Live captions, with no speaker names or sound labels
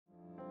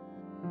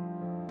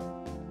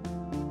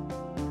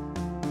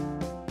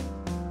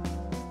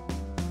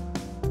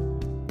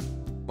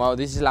Well,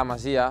 this is La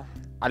Masia.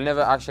 I never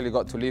actually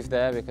got to live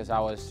there because I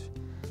was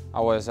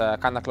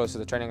kind of close to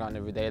the training ground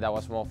every day. That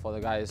was more for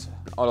the guys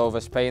all over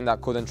Spain that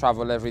couldn't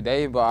travel every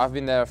day. But I've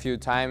been there a few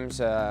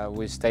times.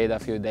 We stayed a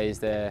few days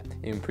there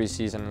in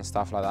pre-season and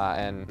stuff like that,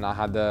 and I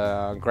had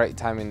a great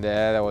time in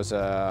there. There was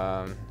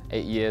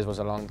 8 years was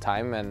a long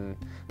time, and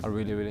I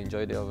really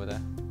enjoyed it over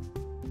there.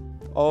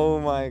 Oh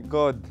my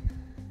God,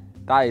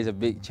 that is a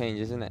big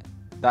change, isn't it?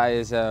 That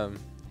is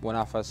when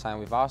I first signed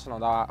with Arsenal.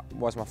 That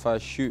was my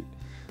first shoot.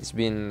 It's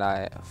been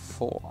like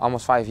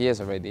almost 5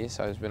 years already,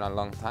 so it's been a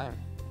long time.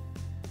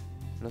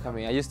 Look at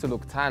me, I used to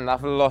look tan.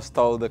 I've lost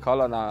all the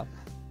colour now.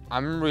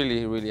 I'm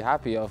really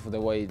happy of the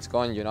way it's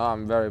gone, you know.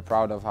 I'm very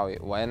proud of how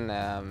it went.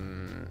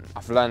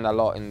 I've learned a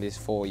lot in these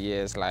 4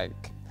 years,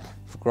 like,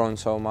 I've grown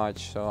so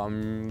much. So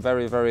I'm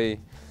very,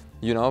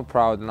 you know,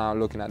 proud now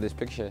looking at these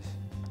pictures.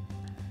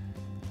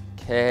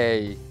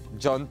 Okay,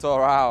 John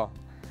Torao.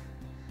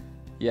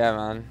 Yeah,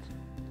 man.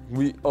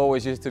 We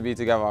always used to be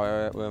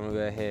together when we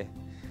were here.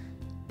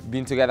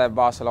 Been together at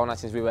Barcelona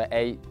since we were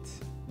 8.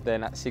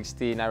 Then at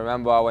 16, I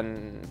remember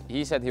when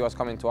he said he was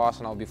coming to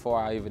Arsenal before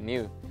I even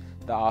knew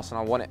that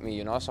Arsenal wanted me,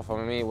 you know. So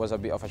for me, it was a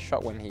bit of a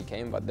shock when he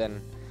came. But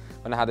then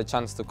when I had the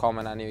chance to come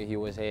and I knew he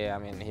was here, I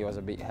mean, he was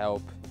a big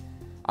help.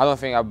 I don't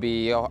think I'd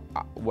be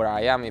where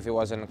I am if it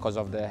wasn't because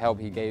of the help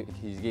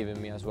he's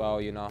given me as well,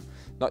 you know.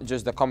 Not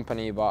just the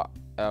company, but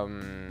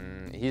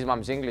his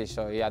mum's English,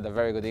 so he had a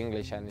very good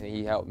English and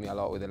he helped me a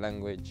lot with the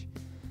language.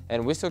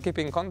 And we still keep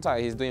in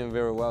contact. He's doing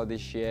very well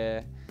this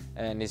year.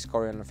 And he's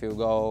scoring a few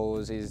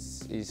goals.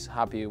 He's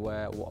happy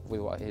with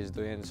what he's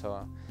doing,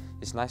 so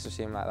it's nice to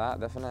see him like that,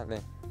 definitely.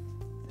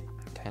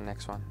 Okay,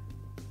 next one.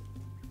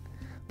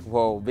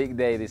 Whoa, big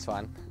day this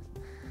one.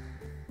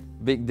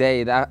 Big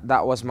day.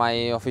 That was my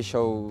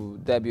official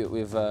debut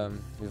with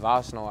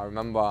Arsenal. I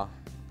remember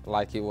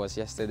like it was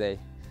yesterday,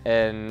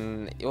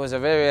 and it was a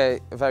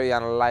very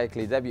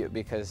unlikely debut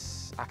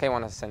because I came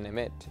on as a centre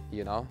mid.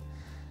 You know,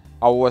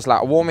 I was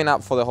like warming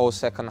up for the whole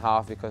second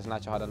half because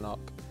Nacho had a knock.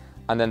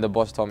 And then the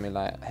boss told me,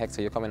 like,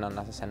 Hector, you're coming on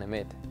as a centre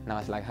mid. And I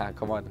was like,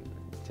 come on.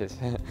 Just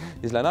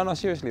he's like, no,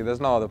 seriously,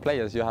 there's no other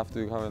players. You have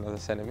to come in as a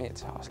centre mid.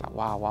 So I was like,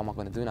 wow, what am I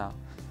going to do now?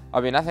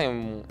 I mean, I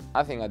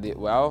think I did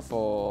well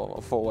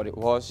for what it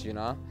was, you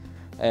know.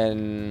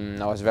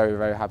 And I was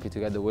very happy to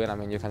get the win. I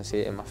mean, you can see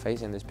it in my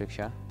face in this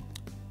picture.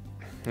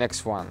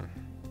 Next one.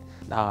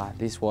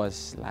 This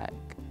was like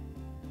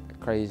a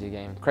crazy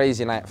game,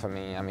 crazy night for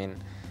me. I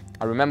mean,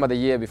 I remember the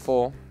year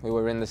before, we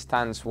were in the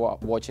stands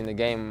watching the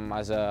game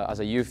as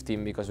a youth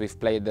team because we've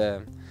played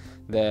the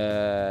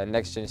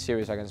Next Gen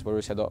series against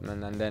Borussia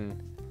Dortmund, and then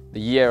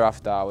the year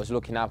after I was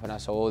looking up and I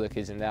saw all the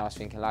kids in there. I was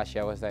thinking last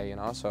year I was there, you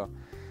know. So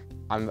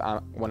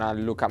when I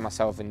look at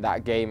myself in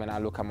that game and I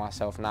look at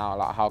myself now,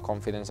 like how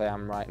confident I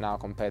am right now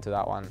compared to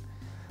that one,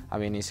 I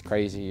mean, it's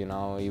crazy, you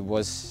know. It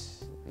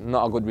was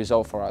not a good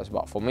result for us,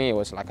 but for me it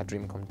was like a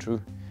dream come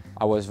true.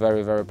 I was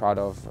very proud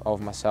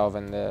of myself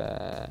and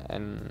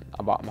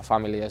about my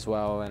family as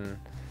well, and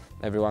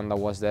everyone that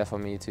was there for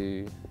me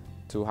to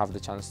have the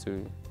chance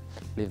to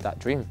live that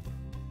dream.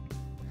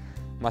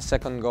 My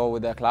second goal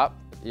with the club,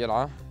 you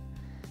know,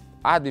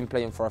 I had been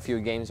playing for a few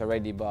games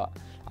already, but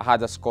I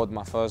had scored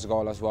my first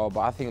goal as well. But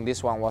I think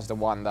this one was the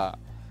one that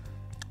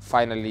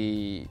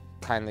finally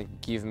kind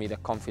of gave me the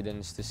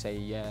confidence to say,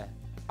 yeah.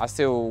 I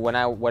still, when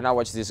I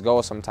watch this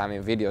goal sometime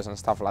in videos and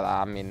stuff like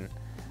that, I mean,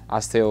 I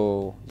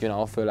still, you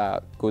know, feel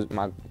like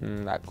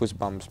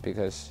goosebumps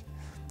because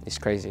it's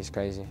crazy, it's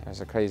crazy. It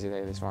was a crazy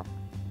day, this one.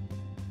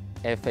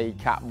 FA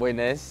Cup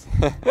winners.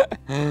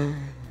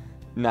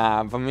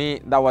 Nah, for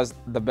me, that was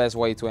the best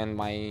way to end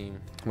my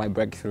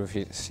breakthrough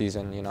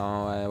season, you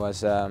know. It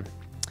was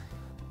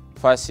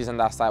first season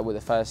that I started with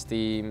the first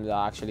team, that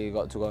I actually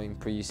got to go in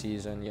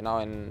pre-season, you know,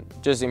 and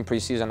just in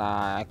pre-season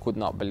I could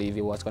not believe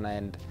it was going to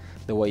end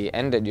the way it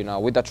ended, you know,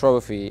 with the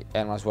trophy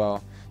and as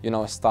well, you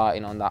know,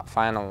 starting on that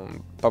final.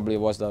 Probably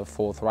was the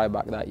 4th right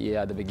back that year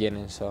at the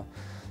beginning, so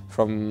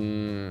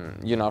from,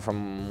 you know,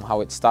 from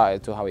how it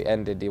started to how it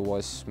ended, it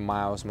was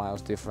miles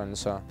different.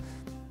 So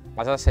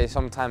as I say,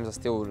 sometimes I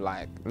still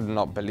like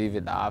not believe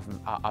it that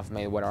I've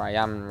made where I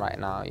am right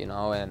now, you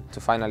know, and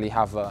to finally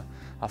have a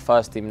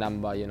first team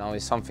number, you know,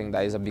 is something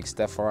that is a big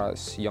step for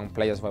us young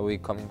players where we're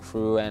coming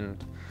through,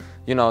 and,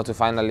 you know, to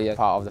finally be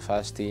part of the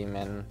first team,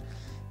 and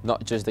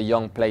not just the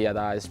young player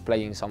that is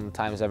playing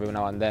sometimes every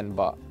now and then,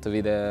 but to be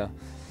the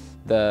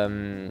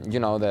you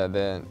know,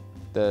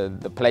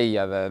 the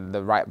player,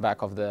 the right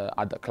back of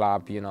the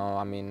club, you know.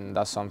 I mean,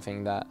 that's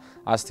something that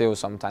I still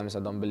sometimes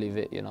I don't believe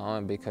it, you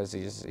know, because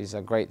it's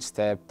a great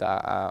step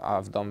that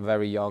I've done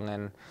very young,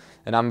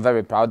 and I'm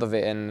very proud of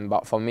it.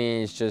 But for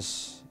me, it's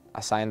just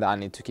a sign that I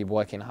need to keep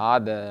working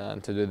hard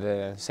and to do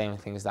the same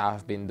things that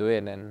I've been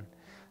doing, and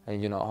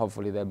you know,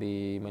 hopefully there'll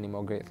be many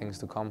more great things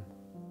to come.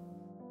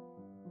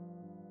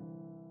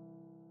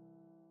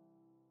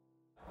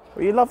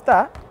 Well, you love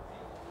that,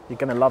 you're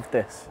going to love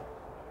this.